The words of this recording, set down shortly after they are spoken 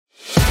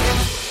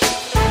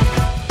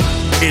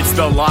It's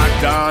the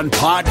Locked On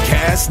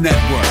Podcast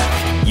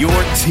Network, your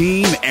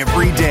team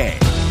every day.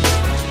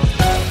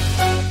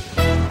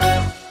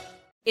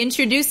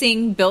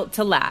 Introducing Built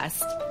to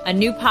Last, a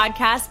new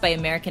podcast by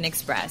American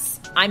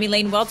Express. I'm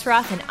Elaine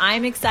Welteroth, and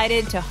I'm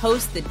excited to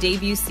host the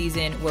debut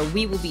season where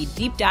we will be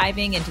deep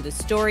diving into the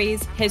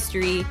stories,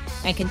 history,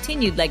 and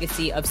continued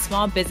legacy of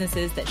small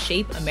businesses that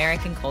shape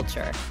American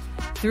culture.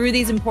 Through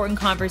these important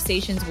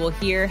conversations, we'll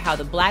hear how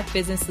the Black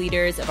business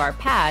leaders of our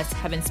past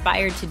have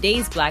inspired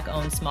today's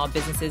Black-owned small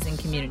businesses and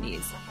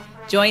communities.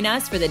 Join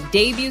us for the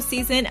debut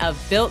season of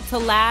Built to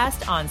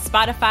Last on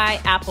Spotify,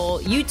 Apple,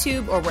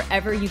 YouTube, or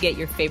wherever you get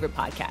your favorite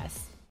podcasts.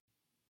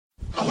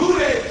 Who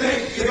they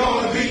think they're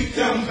gonna beat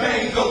them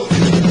Bengals?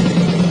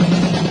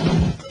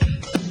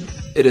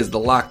 It is the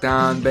Locked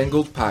On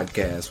Bengals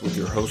podcast with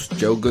your hosts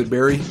Joe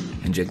Goodberry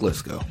and Jake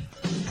Lisco.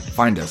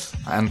 Find us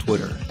on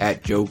Twitter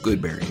at Joe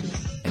Goodberry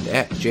and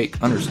at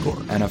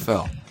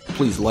Jake_NFL.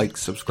 Please like,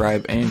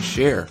 subscribe, and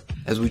share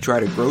as we try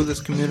to grow this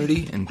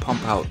community and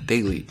pump out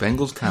daily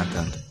Bengals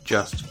content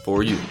just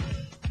for you. Who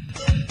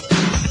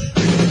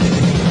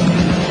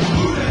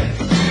they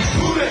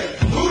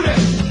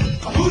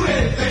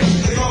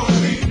think they're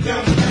gonna beat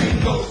them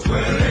Bengals?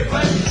 Where they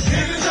play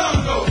in the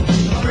jungle,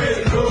 I'm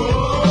ready to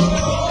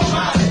roll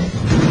my.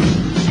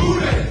 Who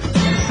they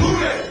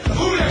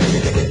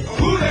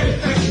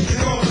think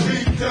they're gonna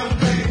beat them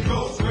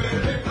Bengals? Where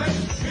they play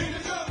in the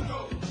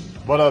jungle.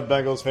 What up,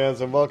 Bengals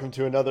fans, and welcome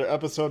to another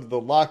episode of the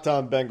Locked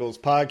On Bengals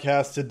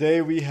podcast.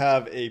 Today we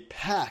have a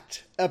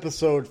packed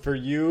episode for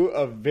you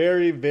of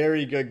very,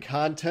 very good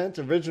content.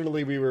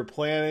 Originally, we were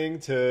planning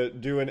to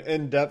do an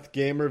in-depth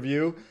game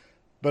review,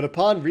 but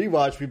upon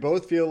rewatch, we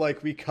both feel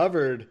like we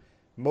covered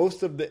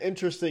most of the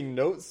interesting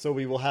notes, so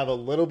we will have a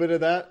little bit of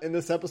that in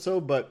this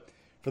episode. But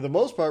for the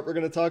most part, we're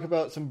going to talk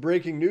about some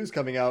breaking news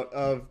coming out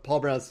of Paul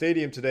Brown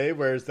Stadium today,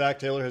 where Zach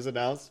Taylor has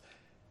announced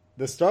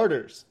the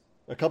starters.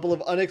 A couple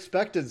of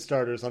unexpected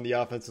starters on the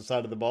offensive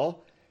side of the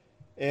ball.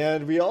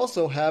 And we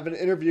also have an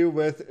interview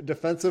with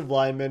defensive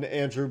lineman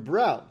Andrew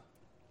Brown.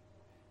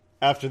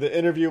 After the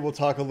interview, we'll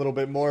talk a little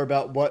bit more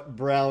about what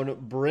Brown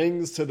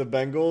brings to the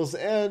Bengals,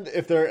 and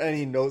if there are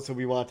any notes that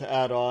we want to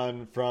add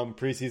on from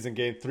preseason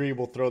game 3,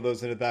 we'll throw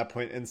those in at that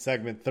point in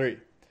segment 3.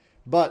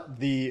 But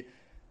the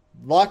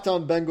Locked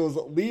On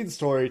Bengals lead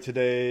story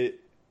today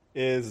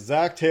is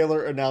Zach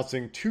Taylor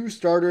announcing 2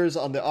 starters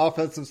on the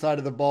offensive side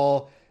of the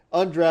ball,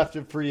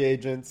 undrafted free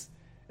agents,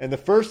 and the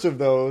first of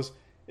those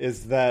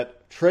is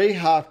that Trey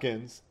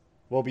Hopkins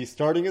will be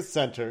starting at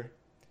center,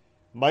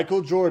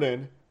 Michael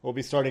Jordan will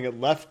be starting at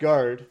left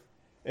guard,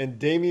 and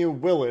Damion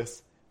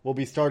Willis will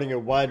be starting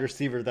at wide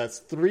receiver. That's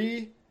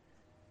 3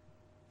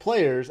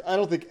 players I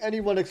don't think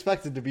anyone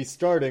expected to be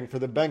starting for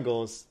the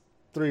Bengals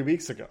 3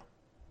 weeks ago.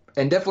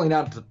 And definitely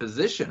not the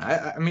position.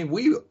 I mean,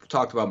 we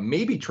talked about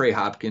maybe Trey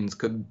Hopkins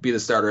could be the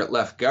starter at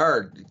left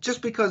guard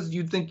just because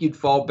you'd think you'd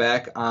fall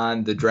back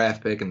on the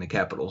draft pick and the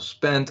capital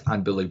spent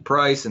on Billy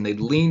Price, and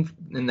they'd lean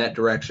in that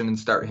direction and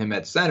start him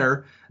at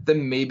center.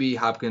 Then maybe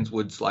Hopkins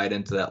would slide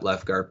into that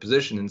left guard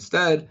position.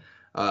 Instead,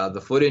 the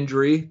foot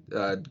injury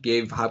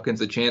gave Hopkins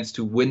a chance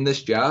to win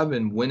this job,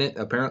 and win it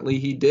apparently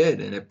he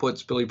did. And it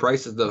puts Billy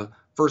Price as the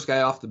first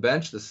guy off the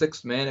bench, the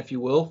 6th man, if you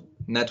will.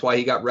 And that's why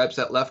he got reps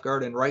at left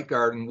guard and right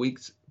guard in week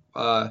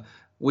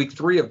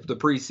 3 of the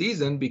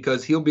preseason,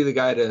 because he'll be the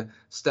guy to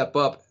step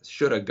up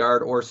should a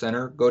guard or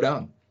center go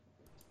down.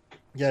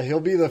 Yeah, he'll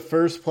be the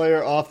first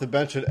player off the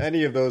bench at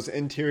any of those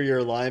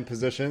interior line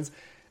positions.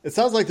 It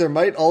sounds like there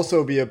might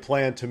also be a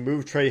plan to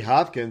move Trey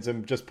Hopkins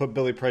and just put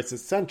Billy Price at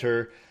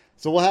center.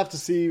 So we'll have to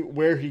see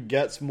where he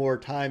gets more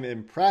time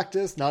in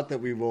practice. Not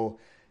that we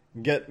will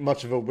get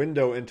much of a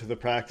window into the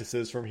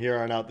practices from here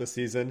on out this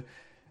season.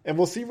 And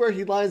we'll see where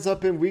he lines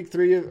up in week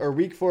 3 or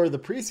week 4 of the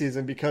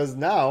preseason, because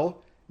now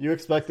you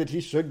expect that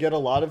he should get a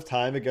lot of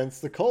time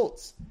against the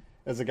Colts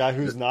as a guy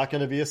who's not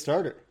going to be a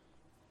starter.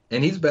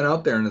 And he's been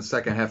out there in the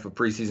second half of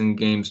preseason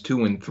games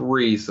 2 and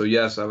 3. So,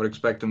 yes, I would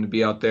expect him to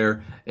be out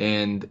there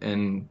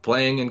and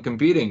playing and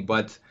competing.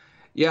 But,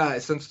 yeah,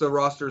 since the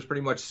roster is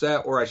pretty much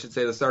set, or I should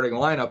say the starting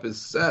lineup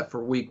is set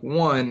for week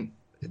 1,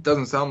 it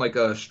doesn't sound like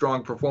a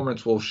strong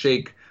performance will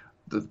shake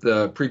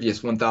the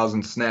previous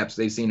 1,000 snaps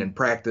they've seen in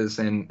practice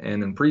and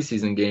in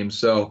preseason games.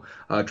 So,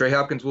 Trey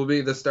Hopkins will be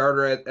the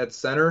starter at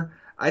center.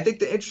 I think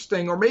the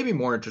interesting, or maybe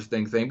more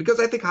interesting thing, because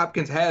I think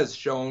Hopkins has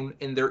shown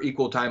in their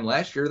equal time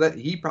last year that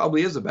he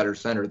probably is a better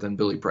center than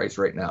Billy Price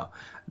right now.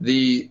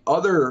 The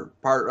other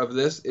part of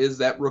this is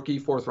that rookie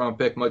 4th-round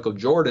pick Michael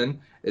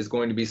Jordan is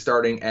going to be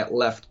starting at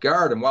left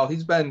guard. And while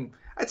he's been,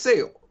 I'd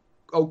say,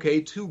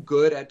 okay, too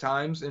good at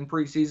times in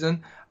preseason,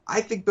 I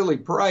think Billy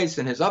Price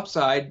and his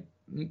upside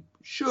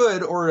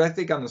should, or I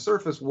think on the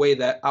surface,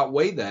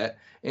 outweigh that.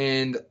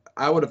 And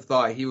I would have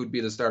thought he would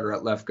be the starter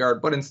at left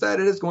guard, but instead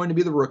it is going to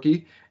be the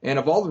rookie. And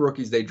of all the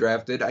rookies they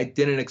drafted, I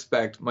didn't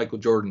expect Michael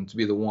Jordan to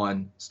be the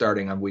one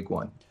starting on week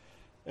 1.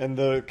 And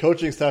the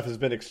coaching staff has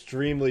been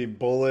extremely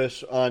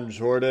bullish on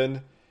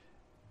Jordan.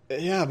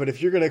 Yeah, but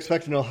if you're going to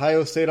expect an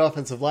Ohio State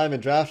offensive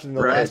lineman drafted in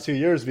the last 2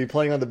 years to be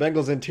playing on the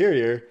Bengals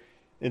interior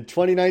in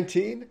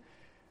 2019,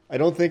 I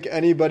don't think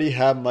anybody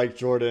had Mike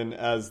Jordan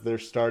as their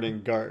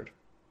starting guard.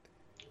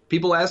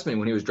 People asked me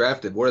when he was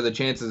drafted, what are the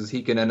chances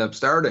he can end up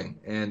starting?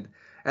 And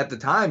at the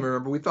time,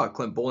 remember, we thought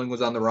Clint Bowling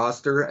was on the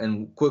roster,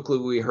 and quickly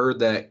we heard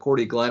that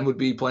Cordy Glenn would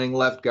be playing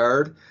left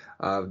guard.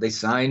 They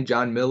signed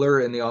John Miller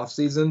in the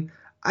offseason.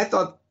 I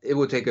thought it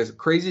would take a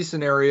crazy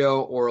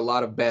scenario or a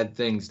lot of bad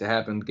things to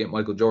happen to get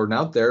Michael Jordan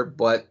out there,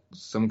 but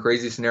some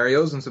crazy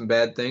scenarios and some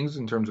bad things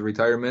in terms of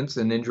retirements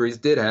and injuries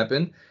did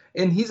happen,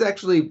 and he's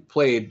actually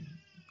played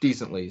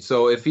decently.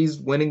 So if he's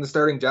winning the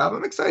starting job,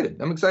 I'm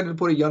excited. I'm excited to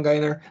put a young guy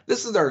in there.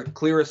 This is our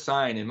clearest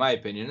sign, in my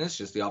opinion. It's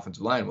just the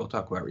offensive line. We'll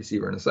talk about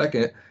receiver in a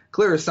second.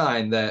 Clearest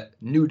sign that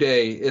New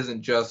Day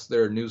isn't just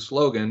their new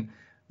slogan.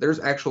 There's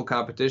actual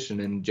competition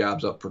and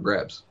jobs up for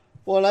grabs.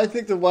 Well, and I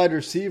think the wide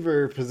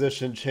receiver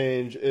position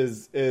change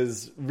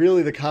is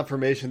really the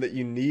confirmation that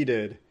you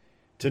needed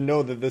to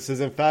know that this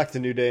is in fact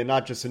a new day and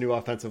not just a new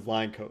offensive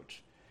line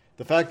coach.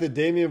 The fact that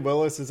Damion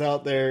Willis is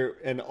out there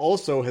and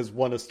also has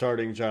won a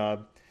starting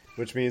job,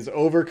 which means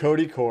over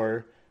Cody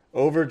Core,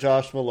 over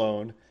Josh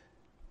Malone,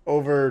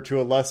 over to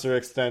a lesser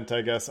extent,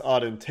 I guess,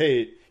 Auden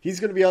Tate,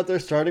 he's going to be out there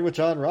starting with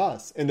John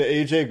Ross in the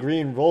A.J.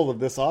 Green role of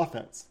this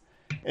offense.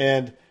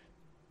 And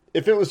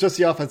if it was just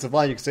the offensive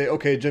line, you could say,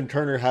 okay, Jim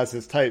Turner has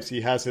his types,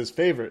 he has his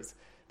favorites.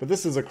 But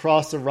this is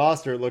across the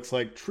roster. It looks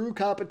like true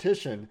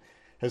competition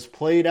has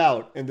played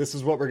out, and this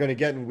is what we're going to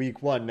get in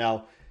week 1.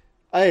 Now,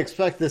 I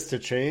expect this to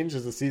change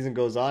as the season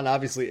goes on.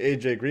 Obviously,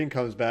 A.J. Green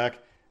comes back.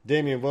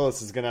 Damion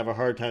Willis is going to have a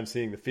hard time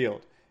seeing the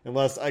field.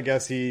 Unless, I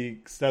guess, he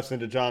steps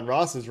into John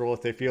Ross's role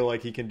if they feel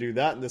like he can do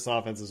that in this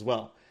offense as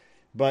well.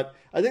 But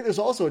I think there's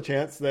also a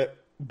chance that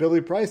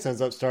Billy Price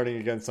ends up starting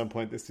again some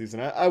point this season.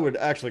 I would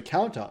actually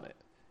count on it.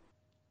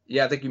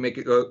 Yeah, I think you make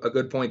a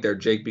good point there,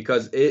 Jake,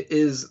 because it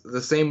is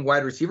the same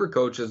wide receiver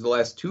coach as the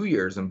last 2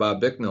 years in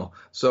Bob Bicknell.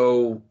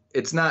 So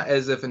it's not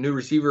as if a new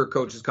receiver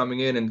coach is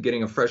coming in and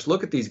getting a fresh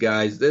look at these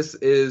guys. This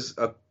is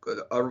a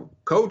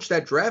coach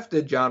that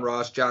drafted John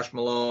Ross, Josh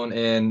Malone,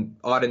 and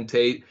Auden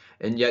Tate,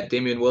 and yet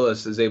Damion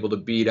Willis is able to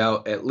beat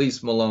out at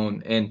least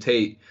Malone and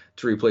Tate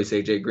to replace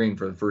A.J. Green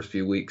for the first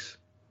few weeks.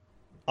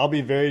 I'll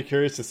be very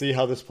curious to see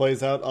how this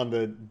plays out on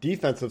the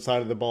defensive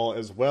side of the ball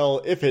as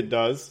well, if it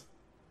does.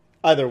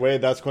 Either way,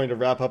 that's going to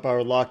wrap up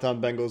our Locked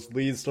On Bengals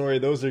lead story.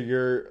 Those are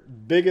your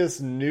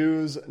biggest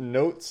news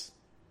notes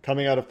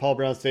coming out of Paul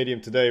Brown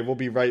Stadium today. We'll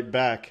be right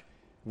back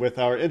with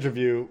our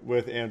interview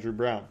with Andrew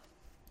Brown.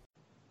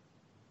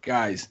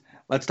 Guys,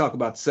 let's talk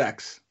about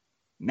sex.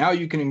 Now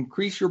you can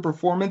increase your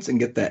performance and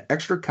get that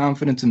extra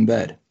confidence in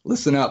bed.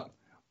 Listen up.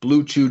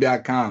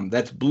 BlueChew.com.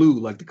 That's blue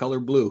like the color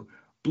blue.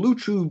 Blue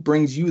Chew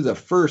brings you the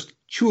first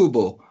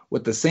chewable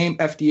with the same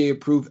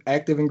FDA-approved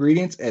active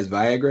ingredients as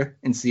Viagra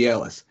and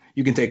Cialis.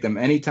 You can take them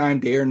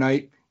anytime, day or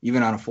night,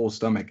 even on a full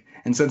stomach.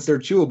 And since they're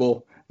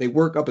chewable, they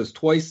work up as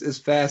twice as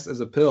fast as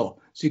a pill,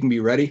 so you can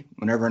be ready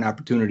whenever an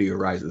opportunity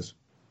arises.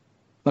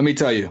 Let me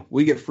tell you,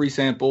 we get free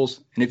samples,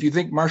 and if you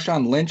think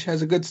Marshawn Lynch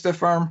has a good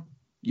stiff arm,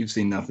 you've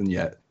seen nothing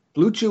yet.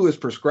 Blue Chew is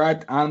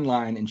prescribed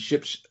online and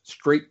ships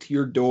straight to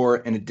your door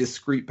in a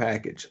discreet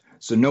package.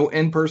 So no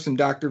in-person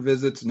doctor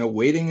visits, no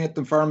waiting at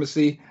the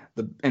pharmacy,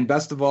 and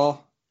best of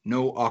all,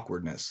 no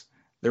awkwardness.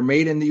 They're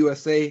made in the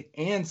USA,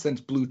 and since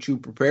Blue Chew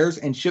prepares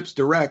and ships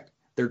direct,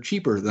 they're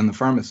cheaper than the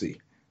pharmacy.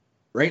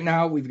 Right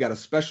now, we've got a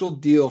special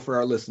deal for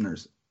our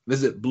listeners.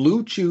 Visit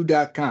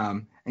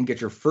BlueChew.com and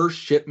get your first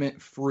shipment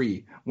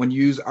free when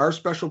you use our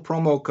special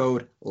promo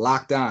code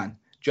LOCKEDON.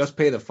 Just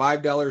pay the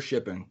 $5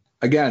 shipping.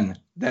 Again,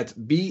 that's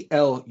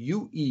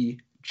BLUE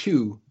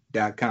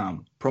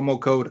Chew.com. Promo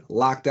code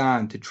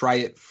LOCKEDON to try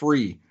it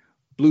free.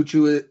 Blue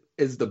Chew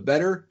is the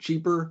better,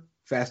 cheaper,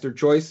 faster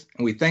choice,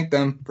 and we thank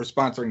them for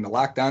sponsoring the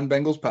Locked On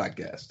Bengals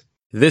podcast.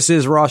 This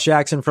is Ross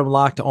Jackson from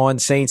Locked On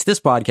Saints. This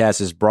podcast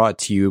is brought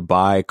to you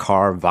by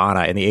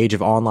Carvana. In the age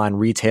of online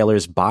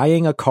retailers,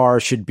 buying a car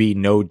should be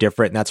no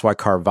different. And that's why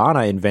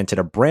Carvana invented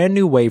a brand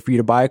new way for you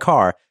to buy a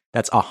car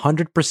that's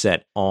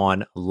 100%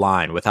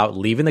 online. Without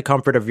leaving the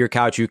comfort of your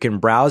couch, you can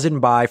browse and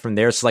buy from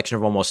their selection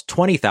of almost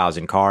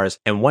 20,000 cars.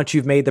 And once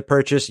you've made the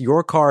purchase,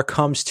 your car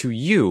comes to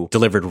you,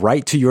 delivered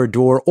right to your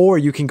door, or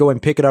you can go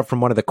and pick it up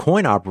from one of the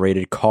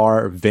coin-operated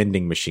car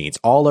vending machines.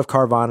 All of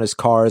Carvana's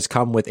cars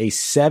come with a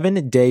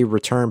 7-day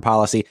return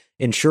policy,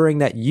 ensuring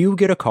that you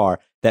get a car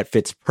that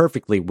fits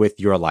perfectly with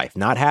your life.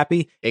 Not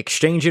happy?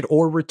 Exchange it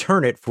or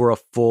return it for a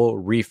full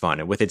refund.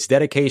 And with its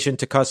dedication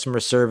to customer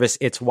service,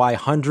 it's why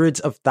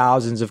hundreds of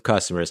thousands of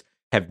customers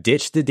have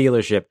ditched the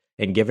dealership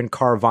and given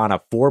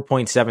Carvana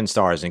 4.7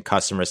 stars in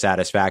customer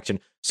satisfaction.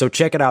 So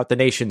check it out, the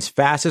nation's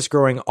fastest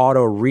growing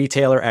auto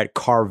retailer at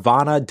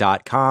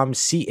Carvana.com,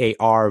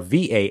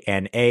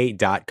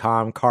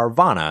 Carvana.com,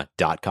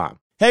 Carvana.com.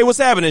 Hey, what's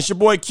happening? It's your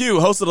boy Q,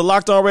 host of the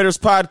Locked On Raiders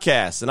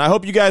podcast, and I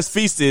hope you guys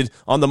feasted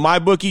on the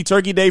MyBookie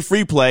Turkey Day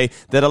free play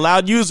that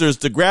allowed users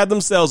to grab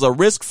themselves a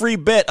risk-free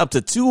bet up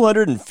to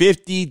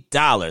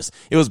 $250.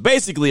 It was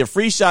basically a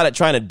free shot at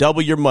trying to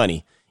double your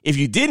money. If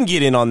you didn't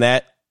get in on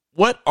that,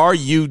 what are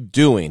you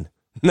doing?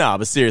 Nah,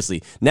 but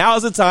seriously, now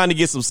is the time to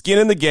get some skin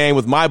in the game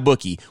with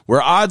MyBookie,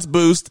 where odds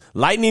boost,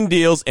 lightning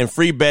deals, and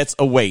free bets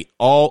await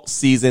all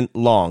season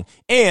long.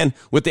 And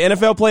with the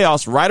NFL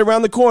playoffs right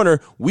around the corner,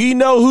 we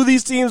know who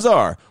these teams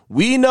are.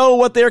 We know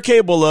what they're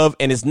capable of,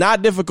 and it's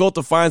not difficult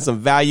to find some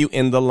value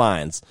in the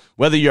lines.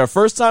 Whether you're a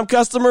first-time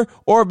customer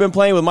or have been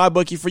playing with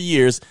MyBookie for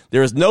years,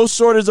 there is no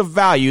shortage of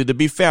value to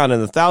be found in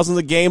the thousands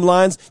of game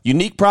lines,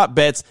 unique prop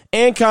bets,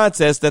 and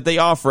contests that they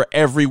offer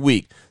every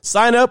week.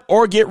 Sign up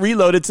or get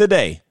reloaded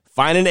today.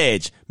 Find an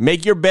edge,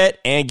 make your bet,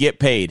 and get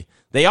paid.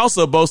 They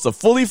also boast a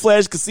fully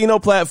fledged casino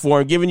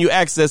platform giving you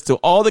access to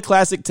all the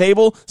classic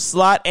table,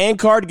 slot, and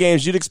card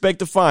games you'd expect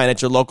to find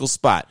at your local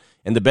spot.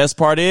 And the best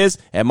part is,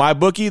 at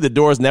MyBookie, the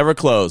doors never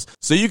close,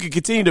 so you can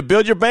continue to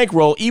build your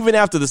bankroll even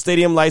after the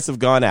stadium lights have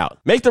gone out.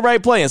 Make the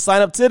right play and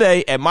sign up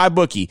today at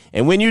MyBookie.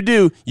 And when you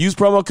do, use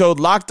promo code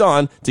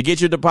LOCKEDON to get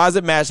your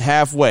deposit matched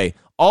halfway,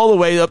 all the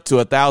way up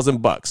to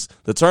 $1,000.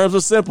 The terms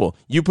are simple.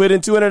 You put in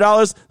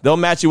 $200, they'll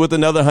match you with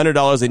another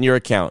 $100 in your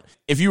account.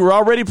 If you were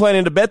already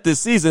planning to bet this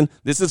season,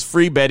 this is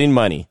free betting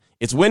money.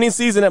 It's winning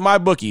season at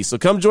MyBookie, so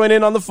come join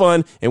in on the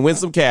fun and win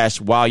some cash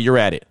while you're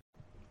at it.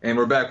 And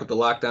we're back with the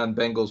Locked On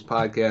Bengals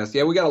podcast.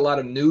 Yeah, we got a lot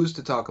of news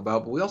to talk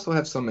about, but we also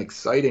have some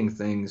exciting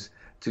things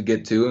to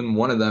get to. And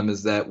one of them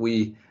is that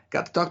we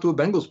got to talk to a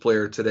Bengals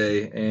player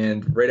today.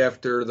 And right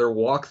after their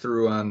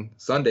walkthrough on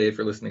Sunday, if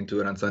you're listening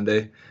to it on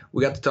Sunday,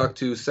 we got to talk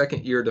to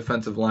second-year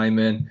defensive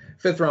lineman,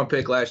 fifth-round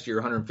pick last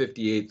year,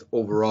 158th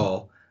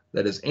overall.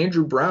 That is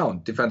Andrew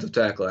Brown, defensive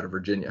tackle out of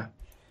Virginia.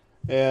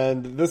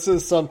 And this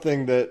is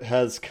something that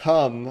has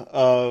come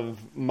of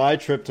my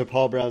trip to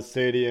Paul Brown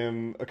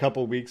Stadium a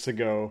couple weeks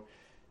ago.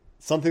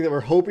 Something that we're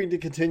hoping to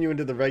continue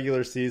into the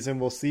regular season.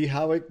 We'll see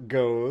how it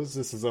goes.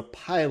 This is a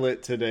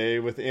pilot today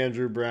with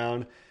Andrew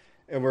Brown,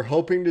 and we're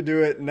hoping to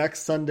do it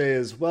next Sunday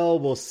as well.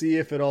 We'll see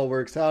if it all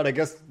works out. I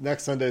guess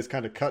next Sunday is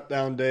kind of cut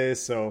down day,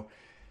 so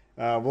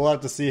we'll have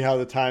to see how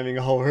the timing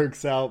all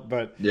works out.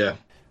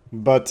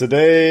 But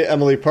today,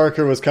 Emily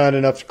Parker was kind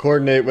enough to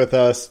coordinate with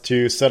us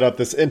to set up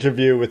this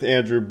interview with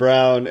Andrew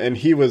Brown, and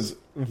he was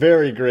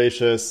very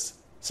gracious.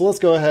 So let's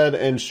go ahead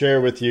and share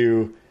with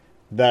you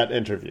that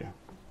interview.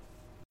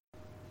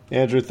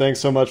 Andrew, thanks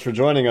so much for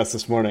joining us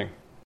this morning.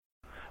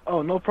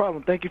 Oh, no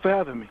problem. Thank you for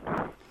having me.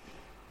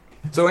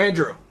 So,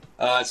 Andrew,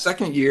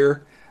 second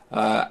year.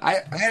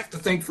 I have to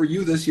think for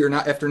you this year,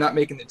 after not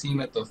making the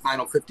team at the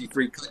final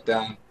 53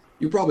 cutdown,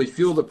 you probably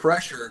feel the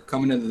pressure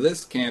coming into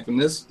this camp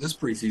and this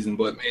preseason.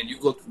 But, man, you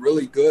looked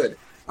really good.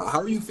 How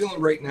are you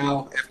feeling right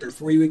now after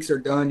 3 weeks are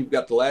done? You've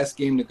got the last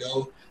game to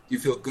go. Do you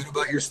feel good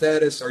about your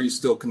status? Are you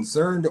still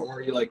concerned? Or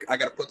are you like, I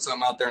got to put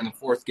something out there in the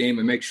fourth game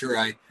and make sure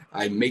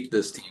I make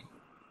this team?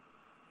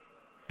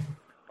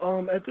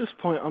 At this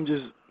point, I'm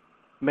just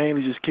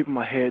mainly just keeping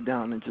my head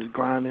down and just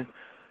grinding,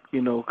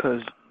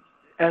 because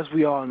as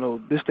we all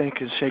know, this thing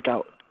can shake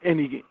out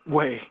any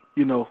way,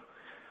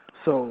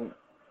 So,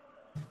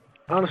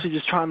 honestly,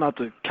 just trying not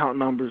to count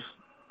numbers,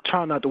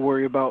 trying not to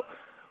worry about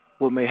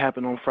what may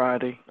happen on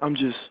Friday. I'm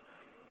just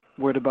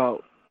worried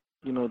about,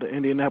 the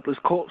Indianapolis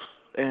Colts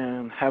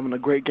and having a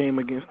great game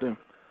against them.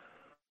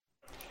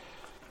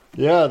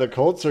 Yeah, the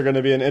Colts are going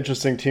to be an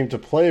interesting team to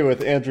play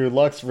with. Andrew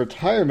Luck's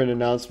retirement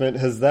announcement.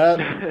 Has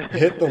that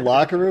hit the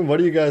locker room? What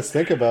do you guys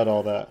think about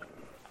all that?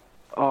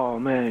 Oh,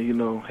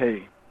 man,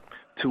 hey,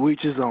 to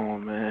each his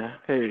own, man.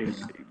 Hey,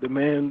 the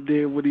man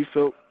did what he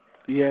felt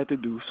he had to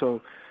do.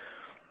 So,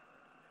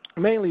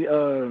 mainly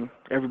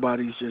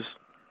everybody's just,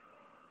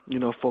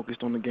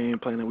 focused on the game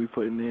plan that we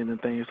putting in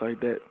and things like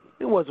that.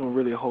 It wasn't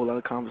really a whole lot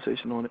of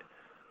conversation on it.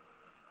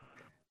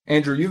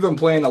 Andrew, you've been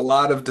playing a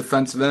lot of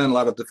defensive end, a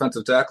lot of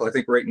defensive tackle. I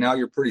think right now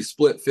you're pretty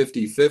split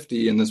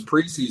 50-50 in this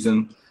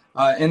preseason.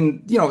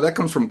 And, that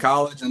comes from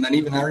college. And then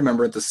even I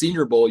remember at the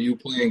Senior Bowl, you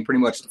playing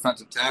pretty much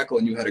defensive tackle,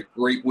 and you had a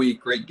great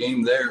week, great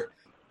game there.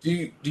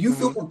 Do you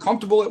feel more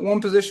comfortable at one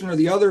position or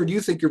the other? Or do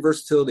you think your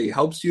versatility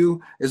helps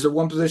you? Is there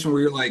one position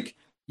where you're like,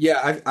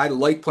 yeah, I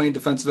like playing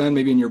defensive end,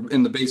 maybe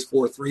in the base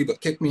 4-3,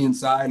 but kick me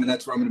inside, and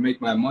that's where I'm going to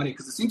make my money?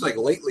 Because it seems like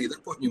lately they're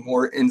putting you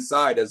more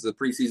inside as the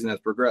preseason has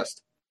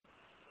progressed.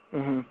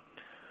 Mm-hmm.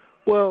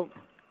 Well,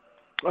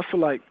 I feel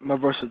like my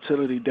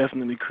versatility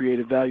definitely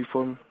created value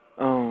for me.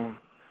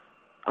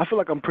 I feel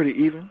like I'm pretty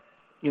even,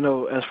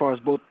 as far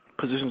as both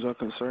positions are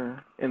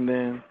concerned. And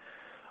then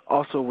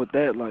also with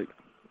that, like,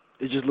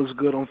 it just looks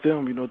good on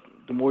film,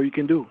 the more you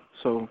can do.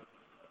 So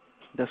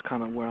that's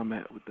kind of where I'm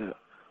at with that.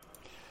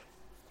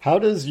 How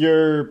does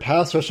your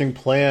pass rushing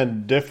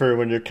plan differ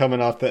when you're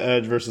coming off the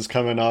edge versus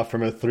coming off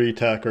from a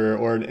three-tacker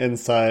or an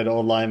inside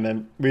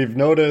lineman? We've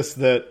noticed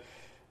that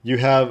you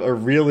have a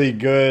really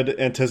good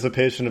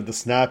anticipation of the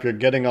snap. You're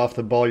getting off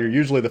the ball. You're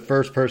usually the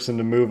first person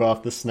to move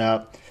off the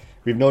snap.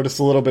 We've noticed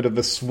a little bit of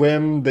the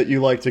swim that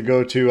you like to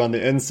go to on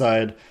the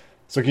inside.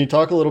 So can you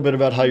talk a little bit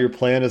about how your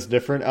plan is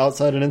different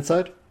outside and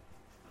inside?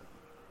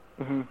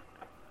 Mm-hmm.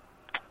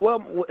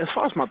 Well, as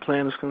far as my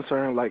plan is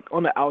concerned, like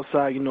on the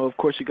outside, of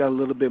course you got a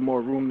little bit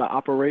more room to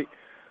operate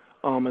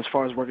as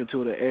far as working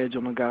to the edge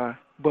on a guy.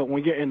 But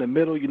when you're in the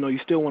middle, you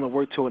still want to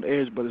work to an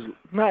edge, but it's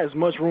not as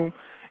much room.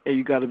 and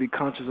you got to be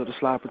conscious of the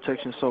slide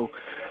protection. So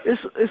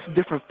it's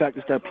different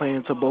factors that play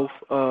into both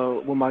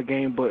with my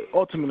game, but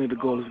ultimately the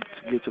goal is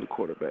to get to the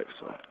quarterback.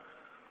 So.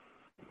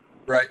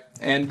 Right.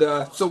 And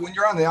so when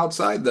you're on the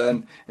outside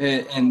then,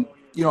 and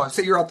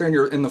say you're out there and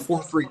you're in the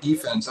 4-3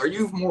 defense, are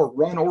you more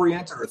run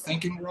oriented or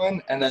thinking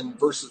run? And then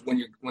versus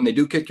when they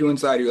do kick you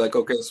inside, you're like,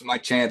 okay, this is my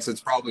chance.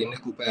 It's probably a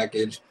nickel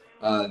package.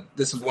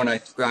 This is when I'm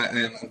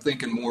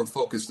thinking more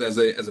focused as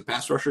a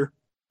pass rusher.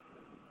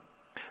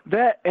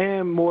 That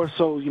and more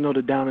so,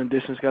 the down and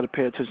distance, got to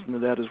pay attention to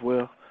that as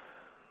well.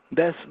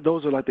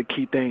 Those are like the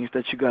key things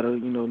that you got to,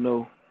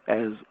 know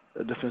as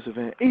a defensive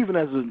end. Even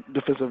as a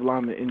defensive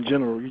lineman in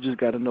general, you just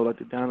got to know like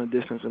the down and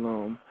distance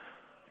and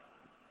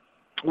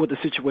what the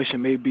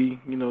situation may be,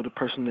 the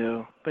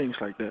personnel, things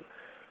like that.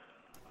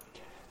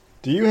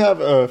 Do you have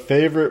a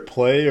favorite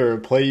play or a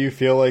play you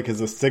feel like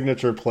is a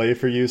signature play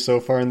for you so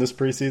far in this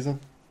preseason?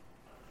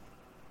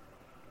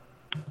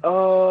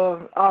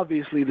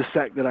 Obviously the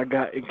sack that I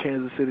got in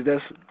Kansas City,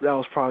 that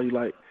was probably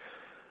like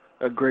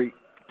a great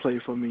play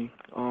for me.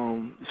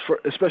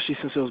 Especially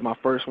since it was my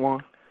first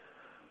one,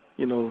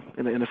 in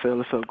the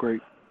NFL. It felt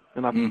great.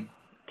 And I'm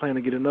planning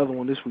to get another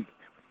one this week.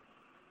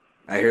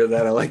 I hear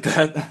that. I like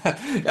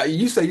that.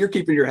 You say you're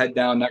keeping your head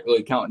down, not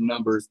really counting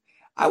numbers.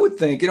 I would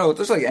think,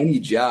 just like any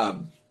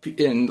job,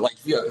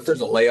 if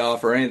there's a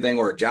layoff or anything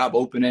or a job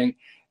opening,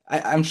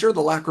 I'm sure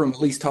the locker room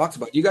at least talks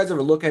about it. You guys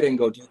ever look at it and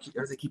go,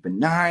 are they keeping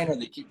 9? Are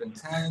they keeping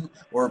 10?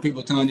 Or are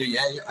people telling you,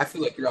 yeah, I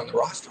feel like you're on the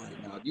roster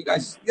right now? You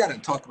got to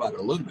talk about it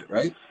a little bit,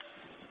 right?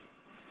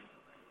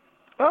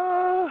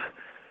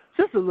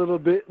 Just a little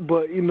bit,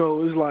 but,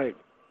 it's like,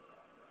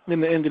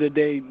 in the end of the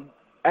day,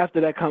 after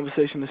that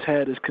conversation is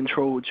had, is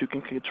control what you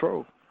can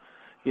control,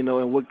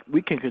 and what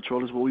we can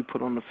control is what we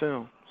put on the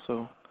film.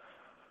 So,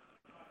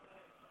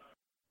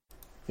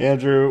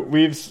 Andrew,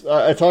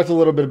 I talked a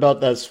little bit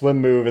about that swim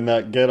move and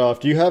that get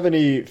off. Do you have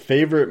any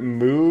favorite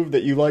move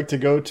that you like to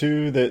go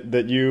to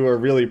that you are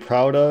really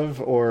proud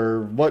of,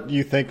 or what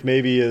you think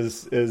maybe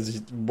is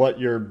what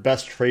your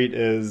best trait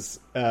is?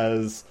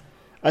 As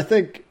I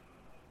think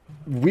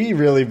we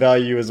really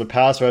value as a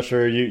pass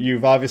rusher.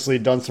 You've obviously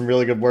done some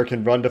really good work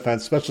in run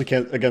defense, especially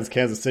against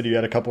Kansas City. You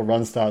had a couple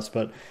run stops,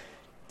 but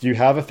do you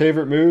have a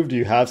favorite move? Do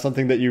you have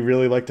something that you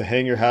really like to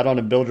hang your hat on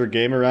and build your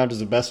game around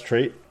as a best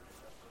trait?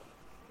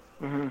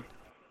 Mm-hmm.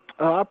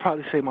 I'd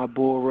probably say my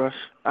bull rush.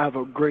 I have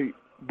a great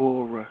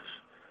bull rush.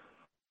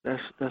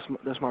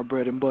 That's my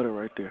bread and butter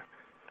right there.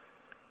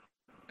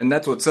 And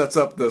that's what sets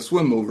up the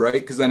swim move, right?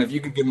 Because then if you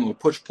can give them a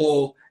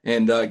push-pull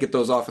and get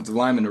those offensive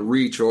linemen to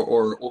reach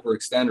or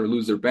overextend or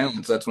lose their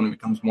balance, that's when it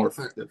becomes more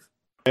effective.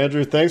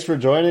 Andrew, thanks for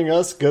joining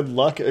us. Good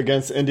luck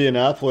against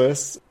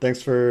Indianapolis.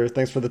 Thanks for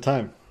the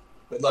time.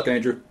 Good luck,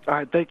 Andrew. All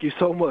right, thank you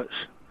so much.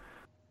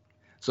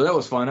 So that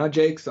was fun, huh,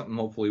 Jake? Something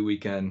hopefully we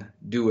can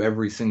do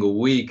every single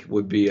week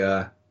would be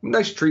a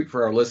nice treat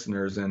for our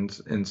listeners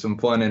and some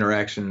fun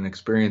interaction and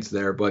experience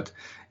there. But,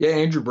 yeah,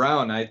 Andrew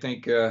Brown, I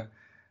think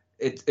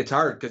it's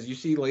hard because you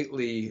see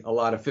lately a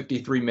lot of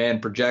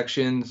 53-man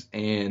projections,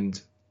 and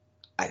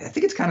I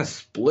think it's kind of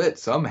split.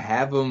 Some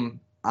have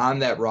them on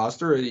that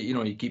roster.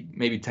 You keep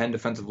maybe 10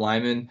 defensive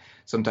linemen.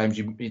 Sometimes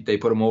they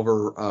put them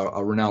over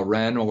a Renell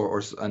Wren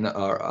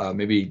or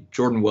maybe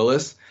Jordan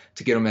Willis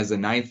to get him as a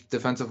 9th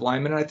defensive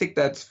lineman, and I think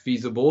that's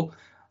feasible.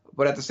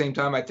 But at the same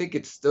time, I think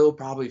it's still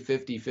probably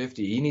 50-50.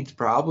 He needs to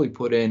probably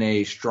put in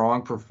a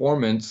strong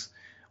performance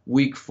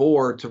week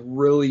 4 to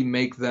really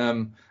make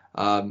them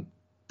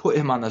put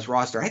him on this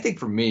roster. I think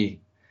for me,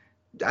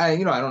 I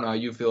don't know how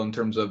you feel in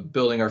terms of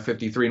building our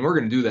 53, and we're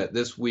going to do that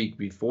this week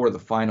before the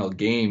final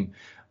game.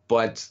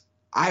 But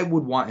I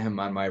would want him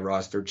on my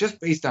roster just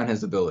based on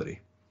his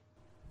ability.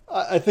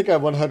 I think I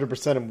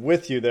 100% am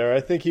with you there. I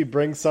think he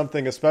brings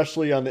something,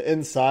 especially on the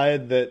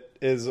inside, that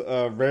is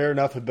a rare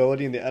enough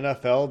ability in the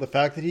NFL. The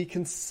fact that he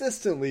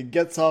consistently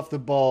gets off the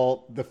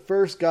ball, the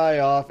first guy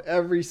off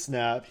every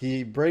snap.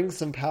 He brings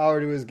some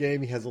power to his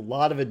game. He has a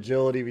lot of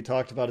agility. We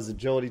talked about his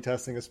agility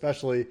testing,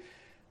 especially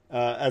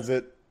as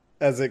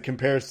it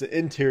compares to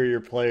interior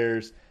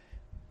players.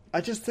 I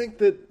just think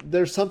that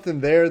there's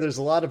something there. There's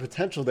a lot of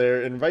potential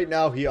there. And right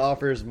now he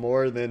offers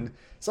more than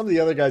some of the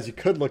other guys you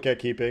could look at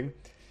keeping.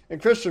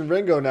 And Christian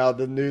Ringo now,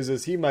 the news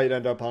is he might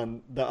end up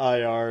on the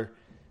IR.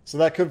 So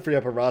that could free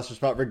up a roster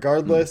spot.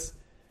 Regardless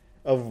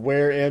of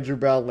where Andrew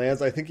Brown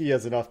lands, I think he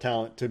has enough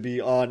talent to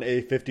be on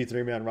a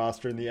 53-man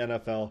roster in the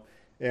NFL.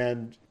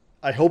 And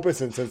I hope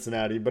it's in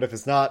Cincinnati, but if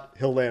it's not,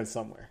 he'll land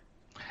somewhere.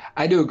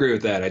 I do agree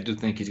with that. I do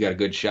think he's got a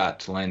good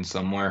shot to land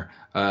somewhere.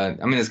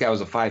 This guy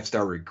was a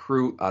 5-star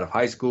recruit out of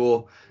high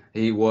school.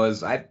 He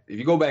was, if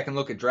you go back and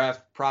look at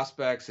draft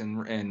prospects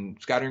and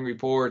scouting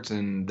reports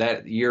and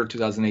that year,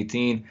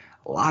 2018,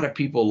 a lot of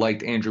people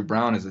liked Andrew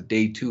Brown as a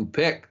day 2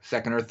 pick,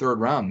 2nd or 3rd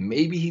round.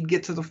 Maybe he'd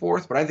get to the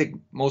 4th, but I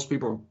think most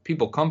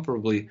people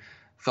comfortably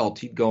felt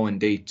he'd go in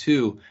day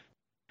 2.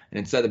 And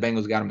instead, the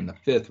Bengals got him in the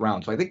 5th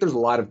round. So I think there's a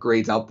lot of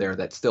grades out there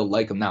that still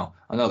like him. Now,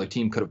 another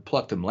team could have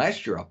plucked him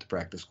last year off the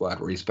practice squad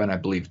where he spent, I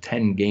believe,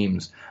 10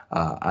 games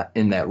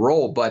in that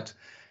role. But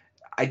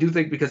I do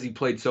think because he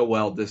played so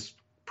well this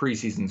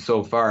preseason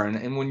so far.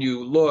 And when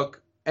you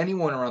look,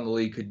 anyone around the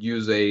league could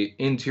use a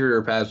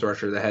interior pass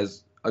rusher that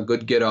has a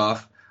good get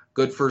off,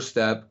 good first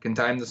step, can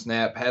time the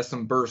snap, has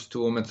some burst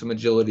to him and some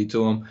agility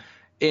to him.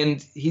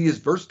 And he is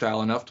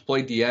versatile enough to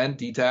play DN,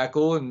 D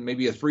tackle, and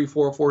maybe a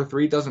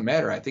 3-4-4-3. Doesn't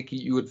matter. I think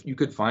you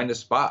could find a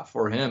spot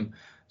for him.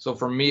 So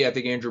for me, I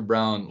think Andrew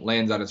Brown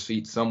lands on his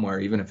feet somewhere,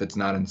 even if it's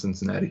not in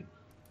Cincinnati.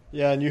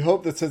 Yeah, and you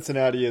hope that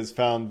Cincinnati has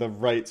found the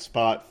right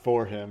spot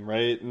for him,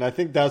 right? And I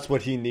think that's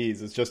what he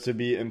needs, is just to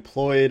be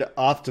employed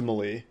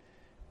optimally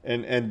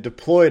and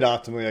deployed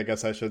optimally, I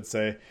guess I should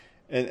say.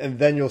 And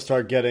then you'll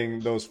start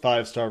getting those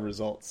 5-star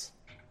results.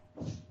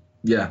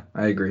 Yeah,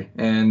 I agree.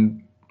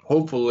 And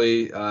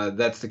hopefully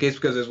that's the case,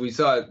 because as we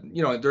saw,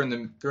 during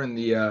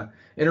the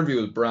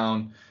interview with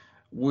Brown,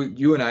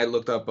 you and I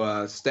looked up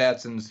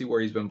stats and see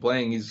where he's been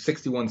playing. He's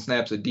 61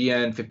 snaps at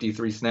DN,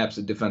 53 snaps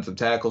at defensive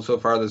tackle so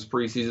far this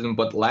preseason.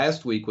 But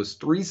last week was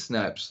 3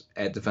 snaps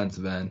at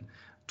defensive end,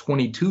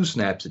 22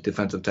 snaps at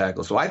defensive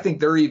tackle. So I think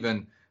they're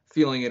even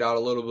feeling it out a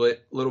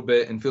little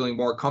bit and feeling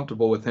more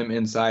comfortable with him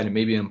inside and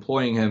maybe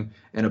employing him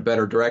in a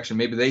better direction.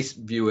 Maybe they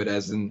view it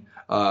as an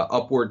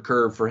upward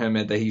curve for him,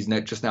 and that he's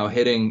just now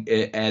hitting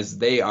it as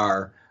they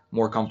are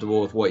more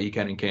comfortable with what he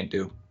can and can't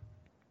do.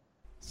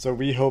 So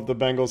we hope the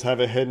Bengals have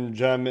a hidden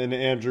gem in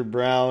Andrew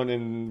Brown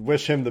and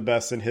wish him the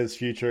best in his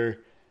future,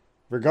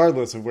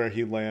 regardless of where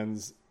he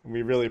lands.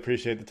 We really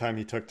appreciate the time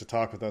he took to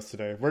talk with us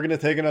today. We're going to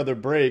take another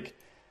break,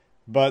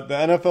 but the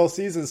NFL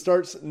season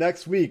starts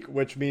next week,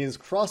 which means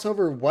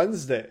Crossover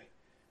Wednesday,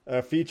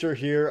 a feature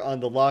here on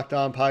the Locked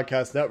On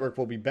Podcast Network,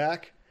 will be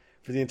back.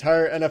 For the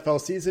entire NFL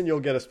season, you'll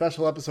get a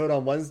special episode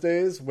on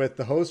Wednesdays with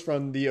the host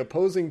from the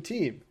opposing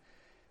team,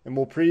 and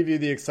we'll preview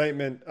the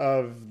excitement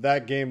of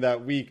that game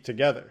that week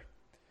together.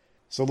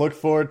 So look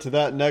forward to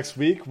that next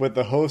week with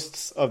the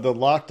hosts of the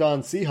Locked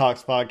On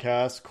Seahawks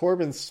podcast,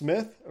 Corbin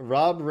Smith,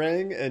 Rob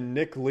Rang, and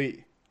Nick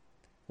Lee.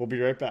 We'll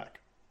be right back.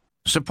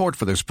 Support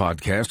for this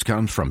podcast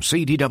comes from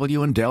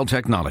CDW and Dell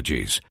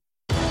Technologies.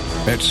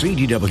 At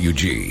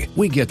CDWG,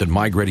 we get that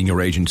migrating your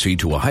agency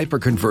to a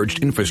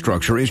hyper-converged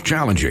infrastructure is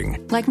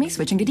challenging. Like me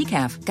switching to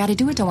decaf. Gotta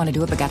do it, don't want to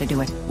do it, but gotta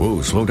do it.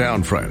 Whoa, slow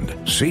down, friend.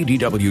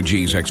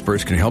 CDWG's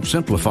experts can help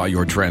simplify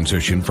your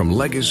transition from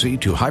legacy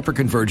to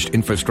hyper-converged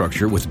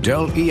infrastructure with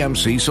Dell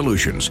EMC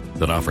solutions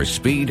that offer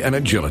speed and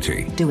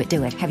agility. Do it.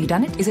 Have you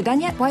done it? Is it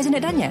done yet? Why isn't it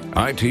done yet?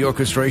 IT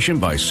orchestration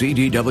by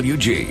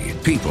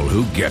CDWG. People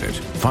who get it.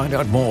 Find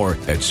out more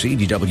at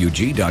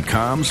cdwg.com/Dell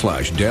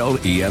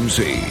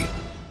EMC.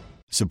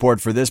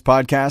 Support for this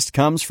podcast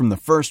comes from The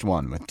First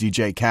One with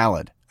DJ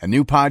Khaled, a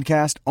new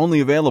podcast only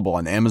available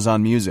on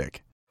Amazon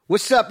Music.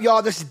 What's up,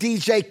 y'all? This is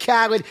DJ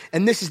Khaled,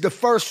 and this is The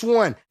First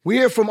One. We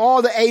hear from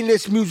all the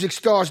A-list music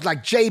stars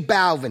like J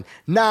Balvin,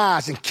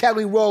 Nas, and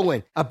Kelly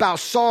Rowland about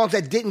songs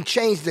that didn't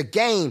change the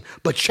game,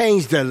 but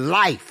changed their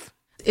life.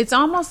 It's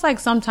almost like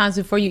sometimes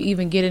before you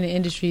even get in the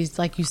industry, it's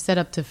like you set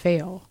up to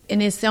fail.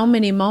 And there's so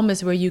many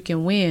moments where you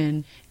can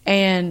win.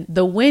 And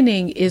the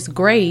winning is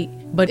great,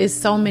 but it's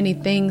so many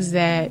things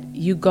that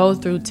you go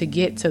through to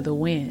get to the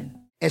win.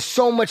 And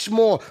so much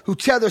more, who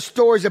tell their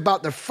stories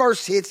about their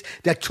first hits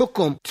that took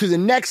them to the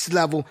next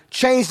level,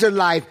 changed their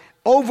life,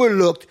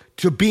 overlooked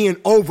to being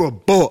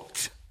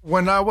overbooked.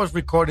 When I was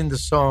recording the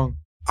song,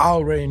 I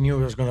already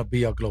knew it was going to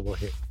be a global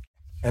hit.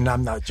 And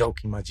I'm not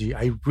joking, my G.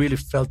 I really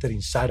felt it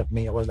inside of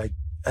me. I was like,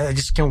 I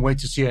just can't wait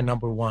to see it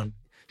number one.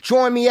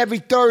 Join me every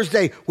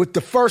Thursday with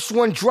The First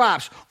One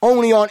drops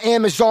only on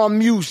Amazon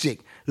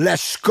Music.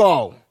 Let's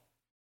go.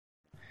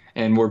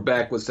 And we're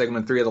back with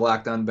segment 3 of the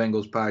Locked On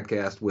Bengals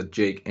podcast with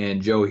Jake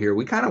and Joe here.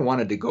 We kind of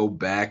wanted to go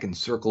back and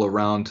circle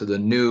around to the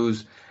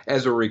news.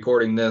 As we're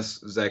recording this,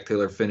 Zach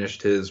Taylor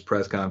finished his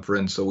press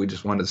conference, so we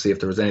just wanted to see if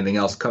there was anything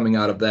else coming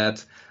out of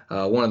that.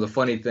 One of the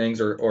funny things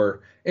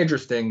or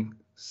interesting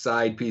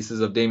side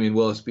pieces of Damion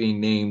Willis being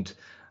named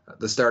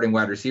the starting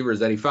wide receiver is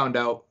that he found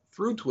out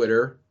through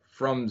Twitter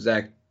from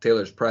Zach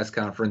Taylor's press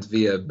conference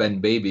via Ben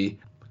Baby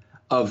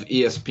of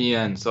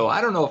ESPN. So I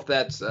don't know if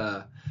that's,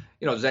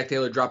 Zach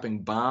Taylor dropping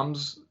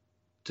bombs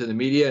to the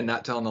media and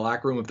not telling the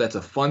locker room if that's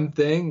a fun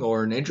thing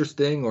or an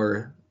interesting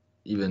or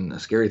even a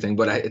scary thing,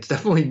 but it's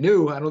definitely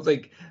new. I don't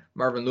think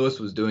Marvin Lewis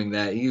was doing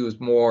that. He was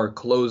more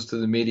closed to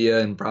the media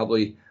and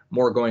probably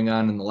more going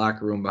on in the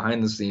locker room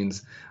behind the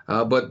scenes.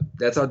 But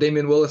that's how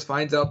Damion Willis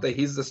finds out that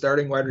he's the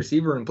starting wide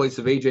receiver in place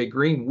of A.J.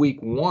 Green week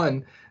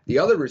 1. The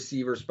other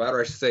receiver spot,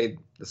 or I should say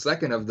the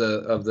second of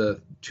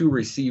the 2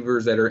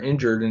 receivers that are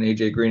injured in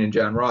A.J. Green and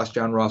John Ross.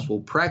 John Ross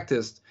will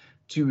practice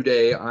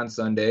today on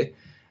Sunday.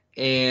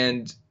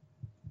 And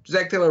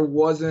Zach Taylor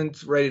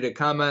wasn't ready to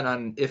comment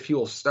on if he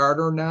will start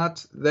or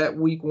not that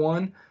week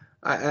 1.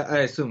 I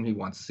assume he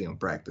wants to see him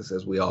practice,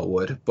 as we all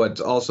would, but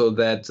also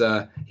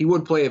that he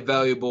would play a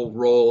valuable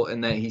role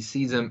and that he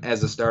sees him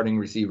as a starting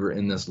receiver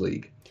in this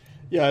league.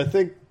 Yeah, I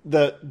think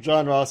that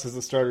John Ross is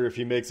a starter if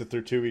he makes it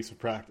through 2 weeks of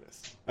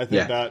practice. I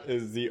think that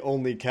is the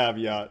only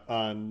caveat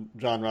on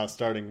John Ross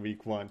starting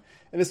week 1.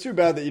 And it's too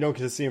bad that you don't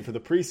get to see him for the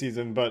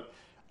preseason, but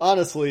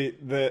honestly,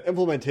 the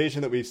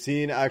implementation that we've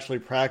seen actually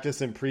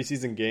practice in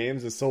preseason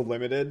games is so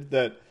limited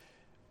that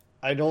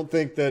I don't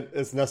think that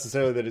it's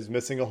necessarily that he's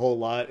missing a whole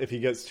lot if he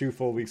gets 2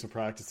 full weeks of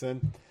practice in.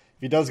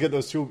 If he does get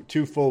those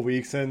two full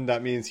weeks in,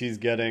 that means he's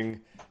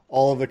getting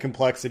all of the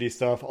complexity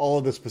stuff, all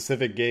of the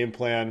specific game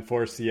plan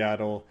for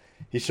Seattle.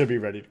 He should be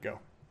ready to go.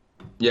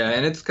 Yeah,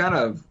 and it's kind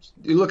of,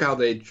 you look how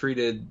they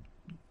treated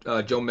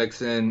Joe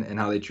Mixon and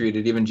how they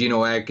treated even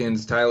Geno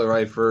Atkins, Tyler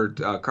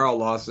Eifert, Carl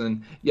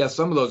Lawson. Yeah,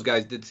 some of those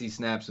guys did see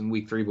snaps in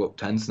week 3, but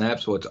 10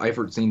 snaps. So it's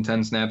Eifert seen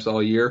 10 snaps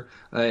all year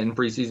in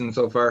preseason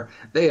so far.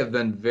 They have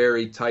been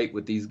very tight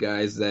with these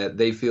guys that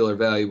they feel are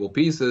valuable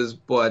pieces,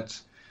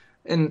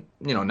 and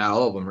not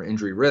all of them are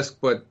injury risk,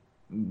 but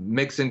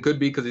Mixon could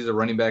be because he's a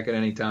running back at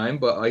any time,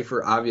 but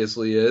Eifert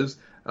obviously is.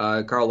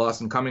 Carl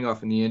Lawson coming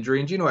off a knee injury,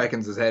 and Geno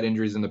Atkins has had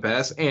injuries in the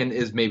past and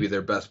is maybe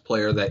their best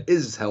player that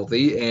is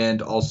healthy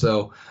and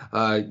also,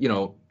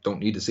 don't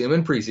need to see him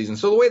in preseason.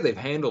 So the way they've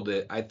handled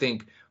it, I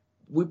think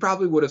we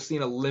probably would have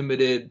seen a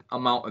limited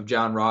amount of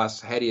John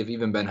Ross had he have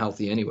even been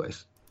healthy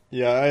anyways.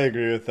 Yeah, I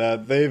agree with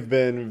that. They've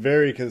been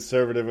very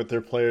conservative with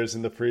their players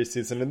in the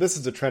preseason, and this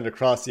is a trend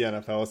across the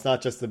NFL. It's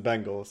not just the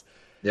Bengals.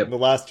 Yep. In the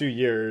last 2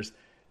 years,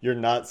 you're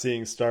not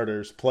seeing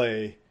starters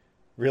play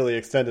really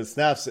extended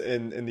snaps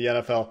in the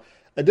NFL.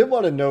 I did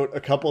want to note a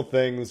couple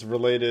things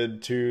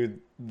related to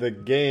the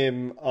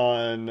game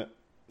on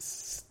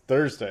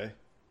Thursday.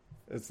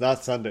 It's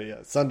not Sunday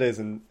yet. Sunday's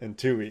in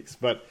 2 weeks.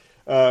 But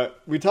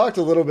we talked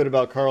a little bit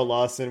about Carl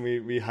Lawson.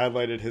 We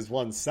highlighted his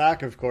 1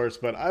 sack, of course.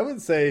 But I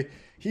would say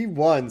he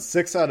won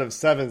 6 out of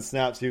 7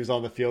 snaps he was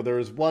on the field. There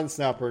was 1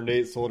 snap where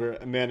Nate Solder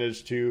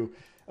managed to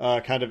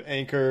kind of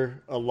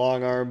anchor a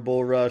long arm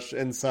bull rush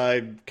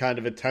inside kind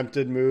of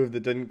attempted move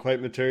that didn't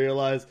quite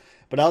materialize.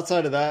 But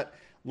outside of that,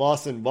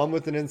 Lawson won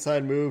with an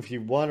inside move. He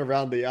won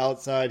around the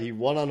outside. He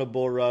won on a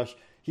bull rush.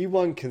 He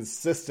won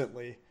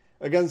consistently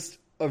against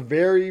a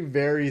very,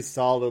 very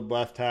solid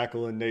left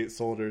tackle in Nate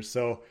Solder.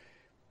 So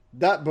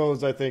that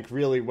bodes, I think,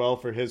 really well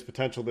for his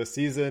potential this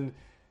season.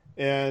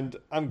 And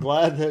I'm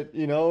glad that,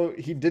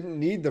 he didn't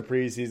need the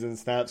preseason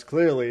snaps.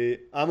 Clearly,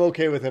 I'm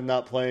okay with him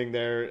not playing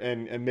there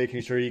and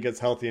making sure he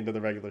gets healthy into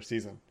the regular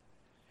season.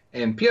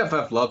 And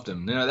PFF loved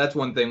him. That's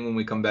one thing when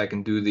we come back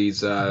and do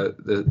these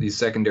these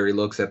secondary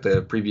looks at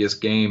the previous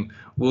game.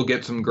 We'll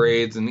get some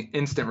grades and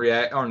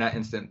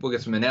we'll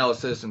get some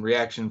analysis and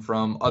reaction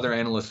from other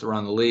analysts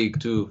around the league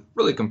to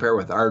really compare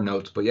with our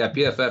notes. But yeah,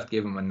 PFF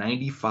gave him a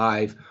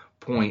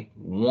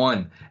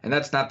 95.1, and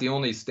that's not the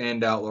only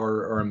standout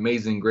or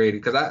amazing grade,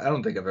 because I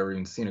don't think I've ever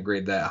even seen a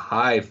grade that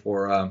high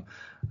for a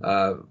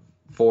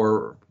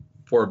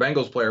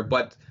Bengals player.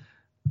 But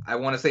I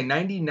want to say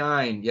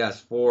 99, yes,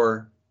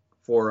 for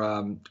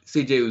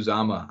C.J.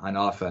 Uzomah on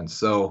offense.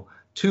 So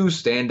 2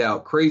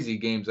 standout crazy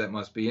games that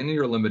must be in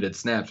your limited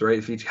snaps, right?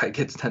 If each guy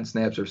gets 10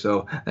 snaps or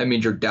so, that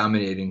means you're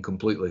dominating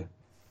completely.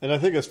 And I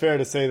think it's fair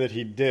to say that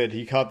he did.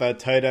 He caught that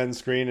tight end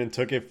screen and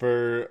took it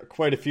for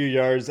quite a few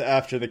yards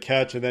after the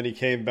catch, and then he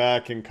came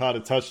back and caught a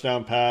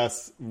touchdown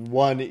pass,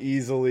 won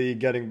easily,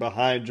 getting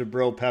behind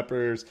Jabril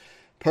Peppers.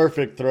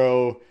 Perfect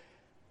throw.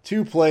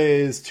 2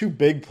 plays, 2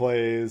 big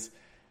plays.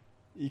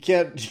 You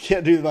can't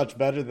do much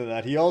better than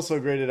that. He also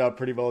graded out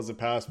pretty well as a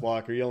pass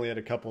blocker. He only had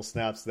a couple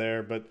snaps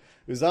there, but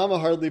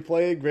Uzomah hardly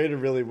played, graded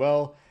really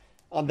well.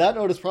 On that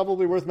note, it's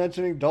probably worth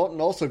mentioning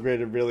Dalton also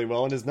graded really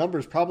well, and his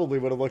numbers probably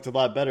would have looked a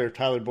lot better if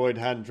Tyler Boyd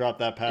hadn't dropped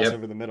that pass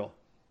over the middle.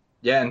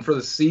 Yeah, and for the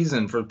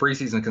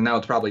preseason, because now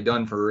it's probably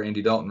done for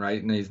Andy Dalton,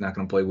 right? And he's not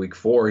going to play week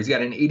 4. He's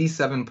got an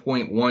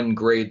 87.1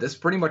 grade. This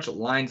pretty much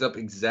lines up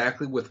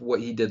exactly with what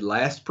he did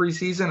last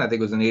preseason. I think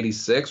it was an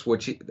 86,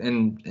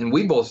 and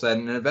we both said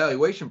in an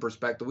evaluation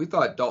perspective, we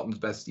thought Dalton's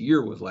best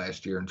year was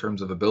last year in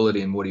terms of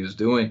ability and what he was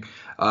doing.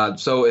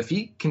 So if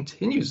he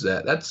continues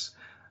that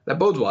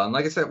bodes well. And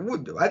like I said,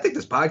 I think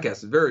this podcast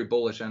is very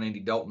bullish on Andy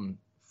Dalton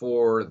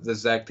for the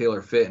Zach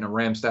Taylor fit in a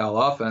Ram-style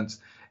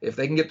offense. If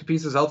they can get the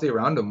pieces healthy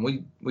around him,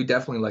 we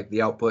definitely like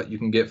the output you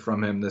can get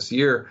from him this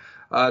year.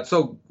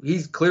 So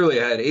he's clearly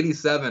had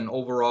 87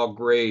 overall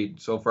grade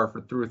so far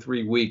through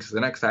 3 weeks. The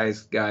next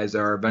highest guys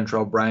are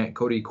Ventrell Bryant,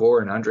 Cody Core,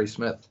 and Andre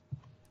Smith.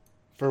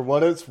 For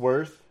what it's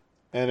worth,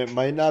 and it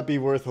might not be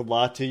worth a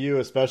lot to you,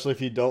 especially if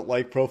you don't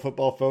like Pro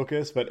Football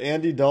Focus, but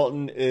Andy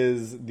Dalton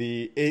is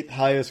the 8th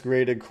highest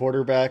graded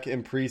quarterback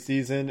in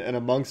preseason and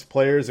amongst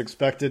players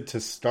expected to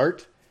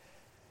start.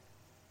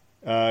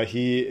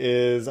 He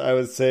is, I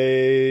would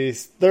say,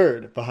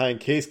 3rd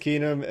behind Case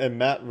Keenum and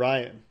Matt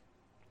Ryan.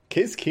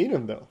 Case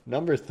Keenum, though,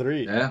 number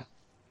 3. Yeah,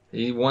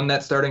 he won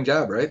that starting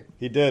job, right?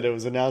 He did. It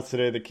was announced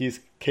today that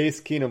Case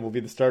Keenum will be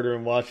the starter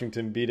in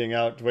Washington, beating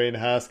out Dwayne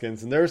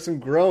Haskins. And there are some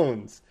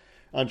groans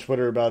on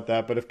Twitter about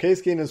that. But if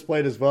Case Keenum's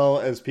played as well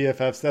as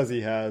PFF says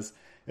he has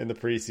in the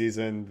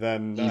preseason,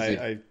 then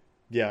I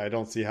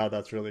don't see how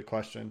that's really a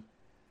question.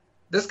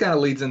 This kind of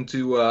leads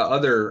into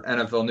other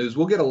NFL news.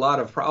 We'll get a lot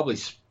of probably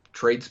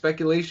trade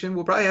speculation.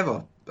 We'll probably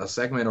have a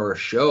segment or a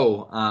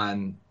show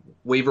on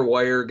waiver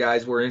wire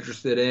guys we're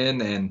interested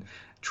in and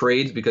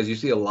trades, because you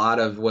see a lot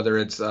of, whether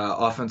it's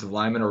offensive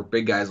linemen or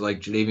big guys like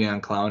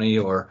Jadeveon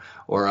Clowney or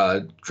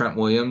Trent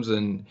Williams,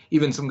 and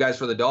even some guys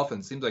for the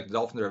Dolphins. Seems like the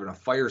Dolphins are having a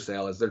fire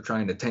sale as they're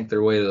trying to tank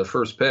their way to the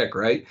first pick,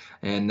 right?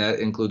 And that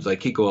includes like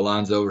Kiko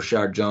Alonso,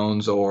 Rashard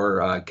Jones,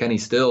 or Kenny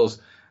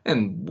Stills.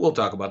 And we'll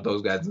talk about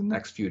those guys in the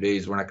next few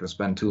days. We're not going to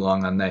spend too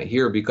long on that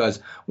here, because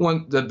it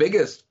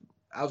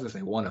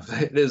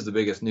is the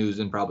biggest news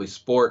in probably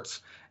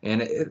sports.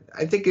 And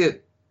I think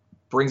it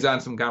brings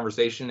on some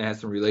conversation, it has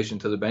some relation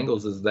to the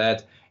Bengals, is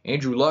that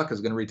Andrew Luck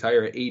is going to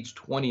retire at age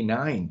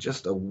 29,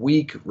 just a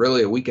week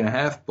and a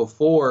half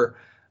before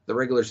the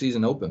regular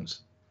season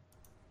opens.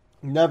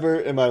 Never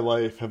in my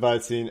life have I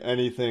seen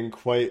anything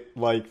quite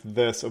like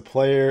this. A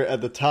player at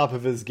the top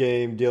of his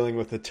game dealing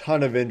with a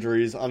ton of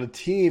injuries on a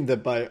team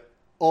that by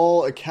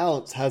all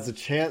accounts has a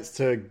chance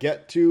to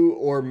get to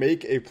or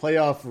make a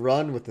playoff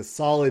run with a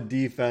solid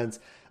defense,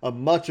 a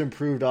much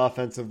improved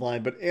offensive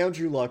line. But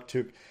Andrew Luck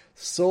took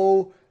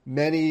so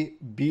many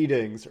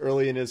beatings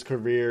early in his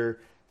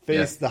career,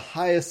 faced the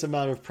highest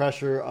amount of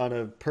pressure on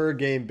a per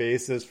game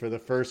basis for the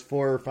first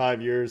 4 or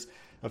 5 years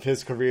of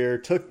his career,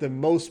 took the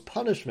most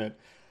punishment,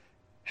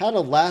 had a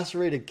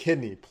lacerated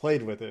kidney,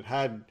 played with it,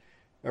 had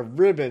a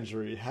rib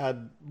injury,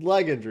 had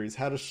leg injuries,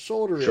 had a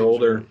shoulder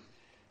injury.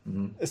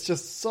 Mm-hmm. It's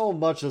just so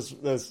much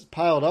that's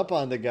piled up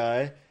on the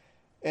guy.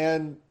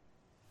 And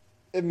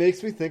it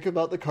makes me think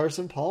about the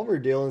Carson Palmer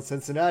deal in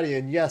Cincinnati.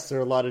 And yes, there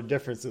are a lot of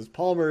differences.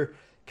 Palmer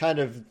kind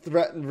of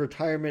threatened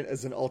retirement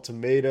as an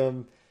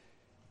ultimatum.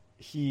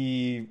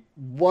 He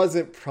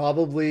wasn't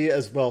probably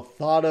as well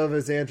thought of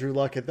as Andrew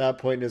Luck at that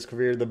point in his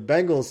career. The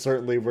Bengals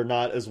certainly were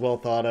not as well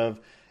thought of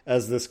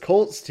as this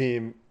Colts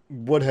team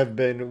would have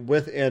been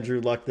with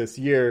Andrew Luck this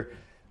year.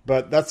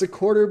 But that's a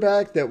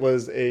quarterback that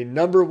was a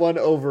number 1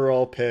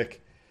 overall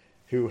pick,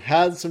 who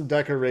had some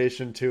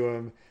decoration to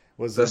him,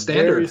 was a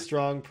very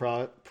strong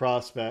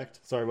prospect.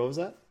 Sorry, what was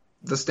that?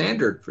 The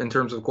standard in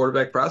terms of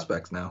quarterback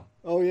prospects now.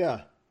 Oh,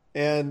 yeah.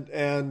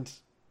 And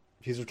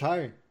he's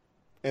retiring.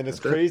 And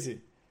it's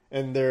crazy.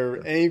 And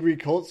they're angry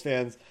Colts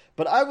fans.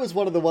 But I was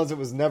one of the ones that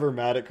was never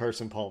mad at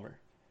Carson Palmer.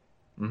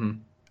 Mm-hmm.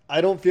 I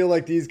don't feel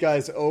like these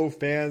guys owe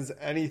fans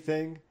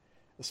anything,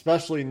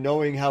 especially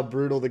knowing how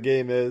brutal the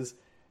game is.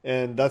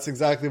 And that's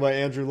exactly why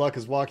Andrew Luck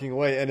is walking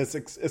away. And it's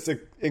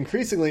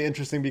increasingly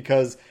interesting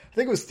because I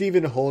think it was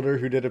Stephen Holder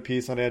who did a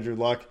piece on Andrew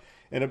Luck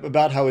and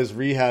about how his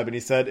rehab. And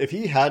he said if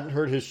he hadn't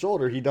hurt his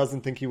shoulder, he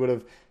doesn't think he would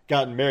have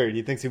gotten married.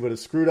 He thinks he would have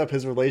screwed up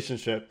his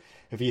relationship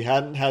if he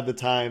hadn't had the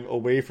time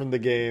away from the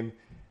game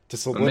to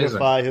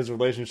solidify his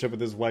relationship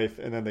with his wife,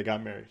 and then they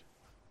got married.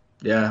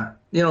 Yeah.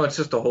 It's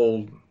just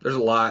there's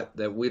a lot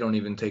that we don't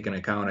even take into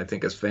account, I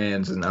think, as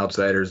fans and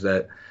outsiders,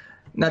 that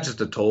not just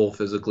a toll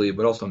physically,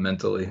 but also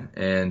mentally,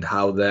 and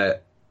how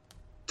that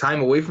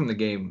time away from the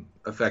game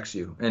affects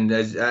you. And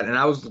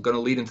I was going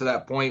to lead into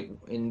that point,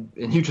 and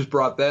you just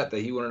brought that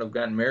he wouldn't have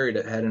gotten married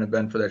hadn't it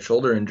been for that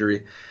shoulder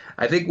injury.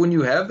 I think when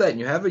you have that and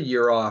you have a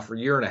year off or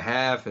year and a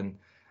half, and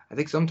I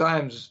think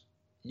sometimes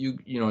you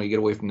get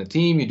away from the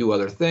team, you do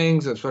other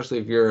things, especially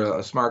if you're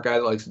a smart guy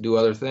that likes to do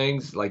other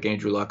things, like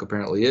Andrew Luck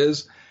apparently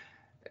is.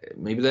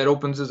 Maybe that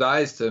opens his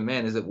eyes to,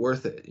 man, is it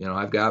worth it?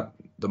 I've got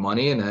the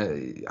money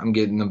and I'm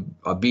getting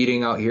a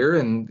beating out here,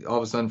 and all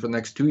of a sudden for the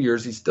next 2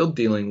 years he's still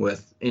dealing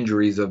with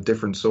injuries of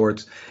different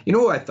sorts.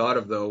 What I thought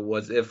of, though,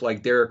 was if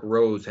like Derrick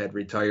Rose had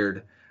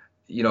retired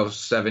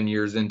 7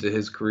 years into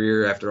his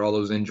career after all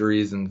those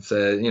injuries, and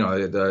said,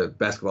 the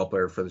basketball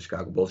player for the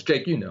Chicago Bulls,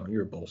 Jake,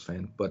 you're a Bulls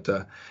fan, but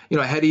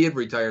had he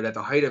retired at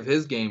the height of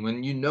his game,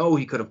 when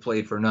he could have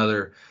played for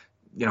another,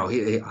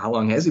 how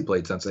long has he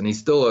played since then? He's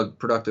still a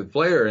productive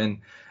player, and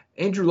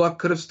Andrew Luck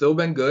could have still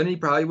been good, and he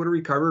probably would have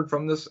recovered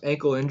from this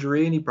ankle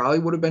injury, and he probably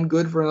would have been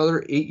good for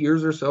another 8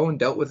 years or so and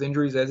dealt with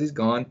injuries as he's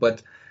gone.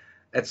 But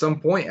at some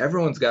point,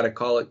 everyone's got to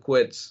call it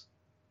quits,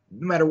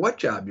 no matter what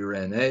job you're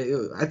in.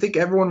 I think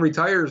everyone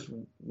retires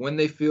when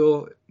they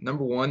feel,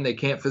 number one, they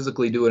can't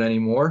physically do it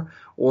anymore,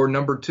 or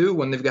number two,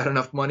 when they've got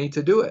enough money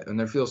to do it and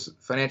they feel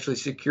financially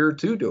secure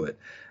to do it.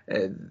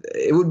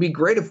 It would be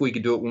great if we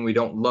could do it when we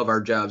don't love our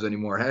jobs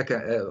anymore. Heck,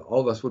 all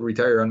of us would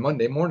retire on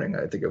Monday morning,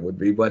 I think it would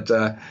be. But,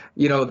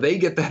 they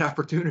get that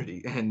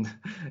opportunity, and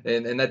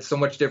that's so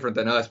much different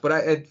than us.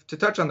 But to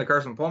touch on the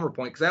Carson Palmer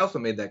point, because I also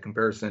made that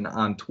comparison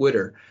on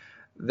Twitter,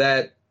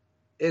 that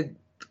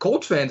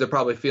Colts fans are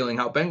probably feeling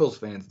how Bengals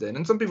fans did.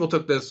 And some people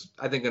took this,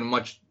 I think, in a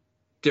much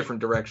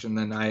different direction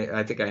than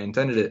I think I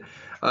intended it,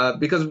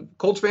 because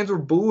Colts fans were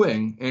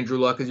booing Andrew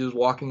Luck as he was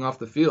walking off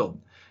the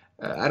field.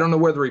 I don't know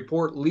where the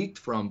report leaked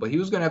from, but he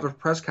was going to have a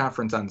press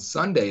conference on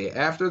Sunday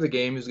after the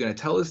game. He was going to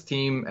tell his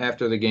team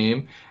after the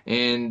game,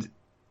 and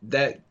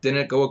that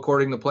didn't go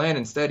according to plan.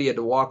 Instead, he had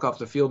to walk off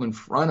the field in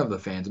front of the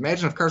fans.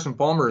 Imagine if Carson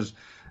Palmer's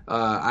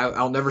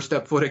I'll never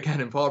step foot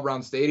again in Paul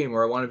Brown Stadium,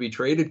 where I want to be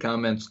traded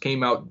comments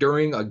came out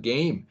during a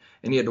game,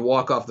 and he had to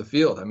walk off the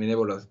field. I mean, they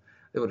would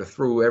have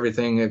threw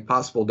everything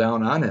possible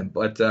down on him.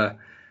 But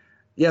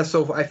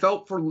so I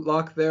felt for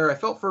Luck there. I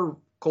felt for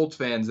Colts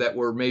fans that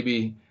were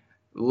maybe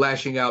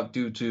lashing out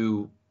due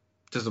to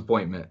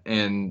disappointment,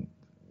 and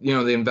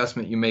the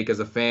investment you make as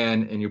a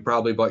fan, and you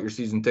probably bought your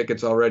season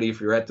tickets already if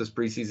you're at this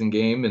preseason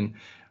game, and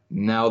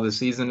now the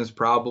season is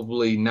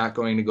probably not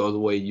going to go the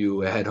way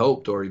you had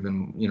hoped or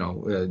even,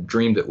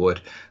 dreamed it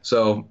would.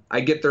 So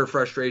I get their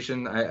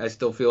frustration. I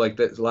still feel like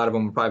that a lot of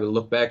them will probably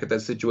look back at that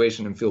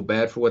situation and feel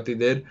bad for what they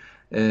did.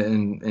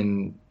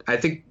 And I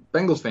think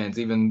Bengals fans,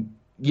 even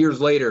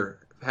years later,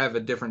 have a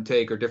different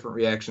take or different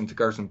reaction to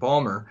Carson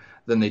Palmer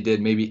than they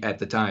did maybe at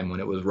the time when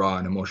it was raw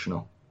and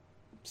emotional.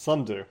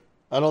 Some do.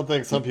 I don't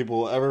think some people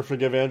will ever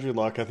forgive Andrew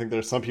Luck. I think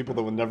there's some people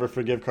that will never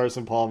forgive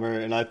Carson Palmer,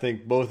 and I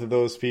think both of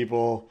those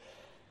people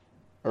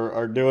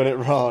are doing it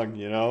wrong.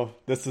 You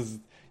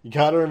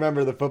got to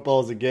remember that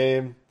football is a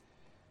game,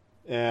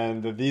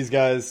 and that these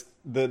guys,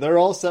 they're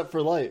all set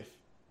for life.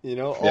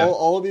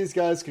 All of these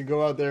guys could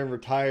go out there and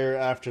retire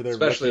after their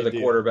especially rookie the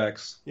deal.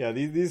 Quarterbacks. Yeah,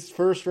 these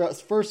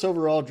first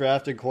overall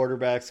drafted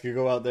quarterbacks could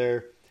go out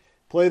there,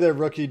 play their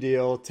rookie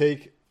deal,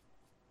 take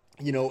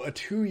a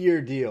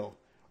 2-year deal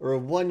or a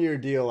 1-year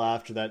deal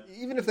after that.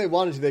 Even if they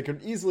wanted to, they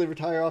could easily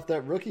retire off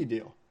that rookie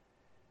deal.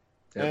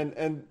 Yep.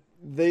 And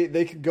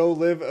they could go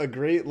live a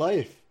great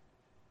life.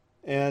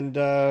 And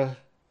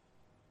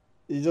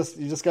you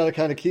just got to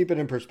kind of keep it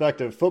in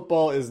perspective.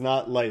 Football is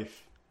not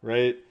life,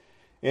 right?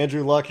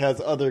 Andrew Luck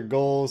has other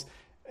goals.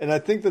 And I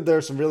think that there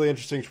are some really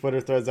interesting Twitter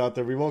threads out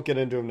there. We won't get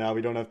into them now.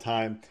 We don't have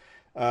time.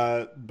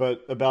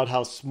 But about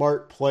how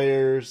smart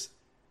players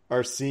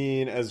are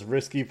seen as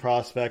risky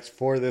prospects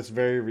for this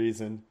very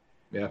reason.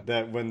 Yeah.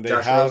 That when they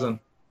Josh have, Rosen.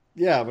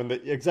 Yeah, when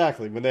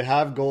they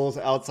have goals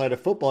outside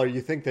of football,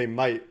 you think they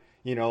might,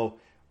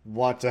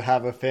 want to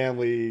have a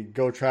family,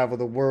 go travel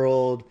the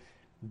world,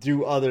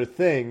 do other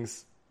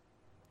things.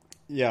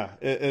 Yeah,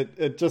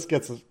 it just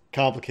gets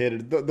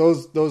complicated.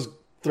 Those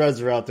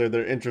threads are out there.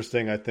 They're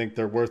interesting. I think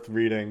they're worth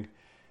reading.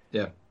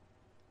 Yeah.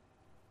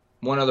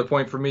 One other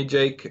point for me,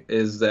 Jake,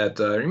 is that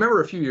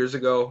remember a few years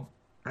ago,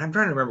 and I'm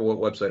trying to remember what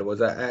website it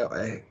was.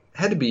 I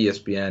had to be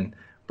ESPN,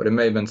 but it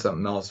may have been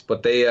something else.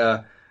 But they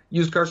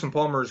used Carson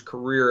Palmer's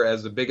career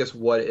as the biggest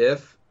what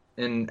if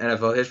in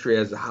NFL history,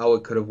 as how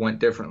it could have went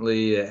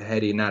differently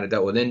had he not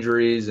dealt with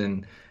injuries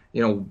and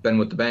been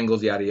with the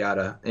Bengals, yada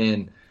yada.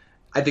 And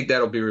I think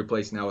that'll be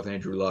replaced now with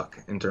Andrew Luck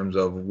in terms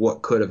of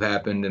what could have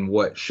happened and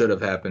what should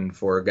have happened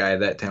for a guy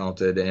that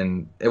talented.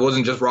 And it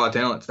wasn't just raw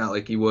talent. It's not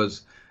like he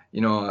was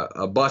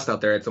a bust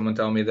out there. I had someone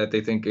tell me that they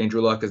think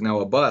Andrew Luck is now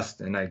a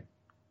bust, and I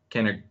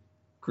can't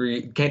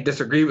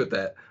disagree with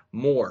that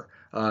more.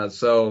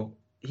 So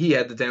he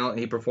had the talent.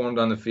 He performed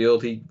on the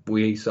field.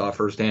 We saw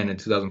firsthand in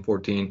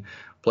 2014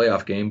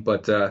 playoff game.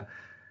 But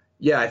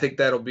I think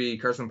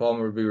Carson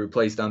Palmer will be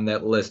replaced on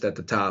that list at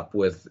the top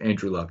with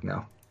Andrew Luck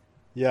now.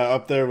 Yeah,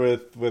 up there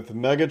with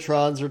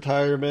Megatron's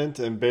retirement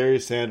and Barry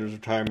Sanders'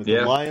 retirement. Yeah.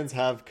 The Lions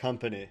have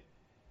company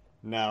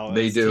now.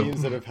 They do.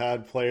 Teams that have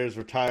had players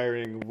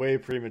retiring way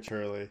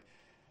prematurely.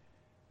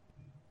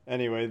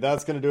 Anyway,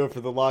 that's going to do it for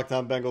the Locked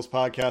On Bengals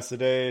podcast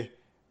today.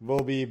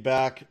 We'll be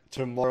back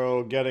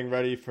tomorrow getting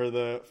ready for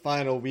the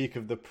final week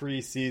of the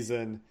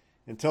preseason.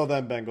 Until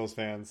then, Bengals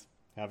fans,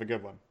 have a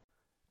good one.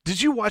 Did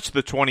you watch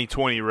the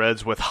 2020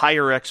 Reds with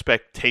higher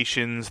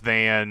expectations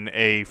than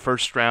a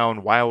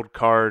first-round wild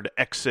card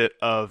exit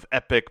of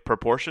epic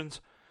proportions?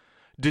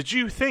 Did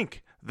you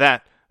think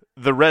that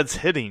the Reds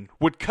hitting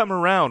would come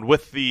around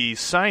with the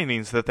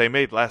signings that they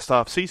made last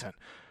offseason?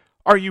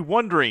 Are you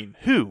wondering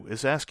who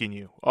is asking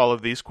you all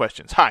of these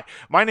questions? Hi,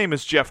 my name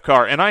is Jeff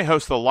Carr, and I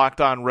host the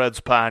Locked On Reds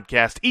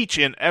podcast each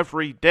and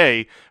every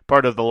day,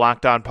 part of the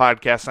Locked On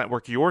Podcast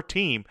Network, your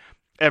team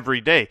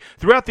every day.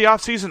 Throughout the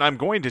offseason, I'm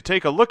going to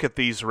take a look at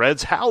these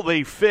Reds, how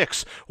they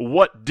fix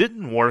what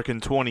didn't work in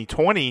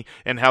 2020,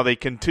 and how they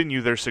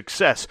continue their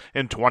success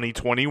in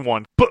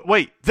 2021. But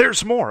wait,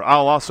 there's more.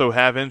 I'll also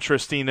have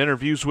interesting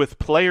interviews with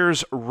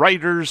players,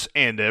 writers,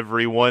 and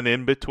everyone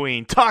in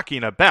between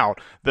talking about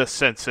the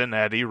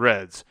Cincinnati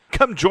Reds.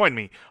 Come join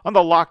me on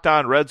the Locked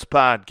On Reds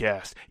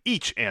podcast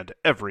each and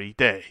every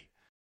day.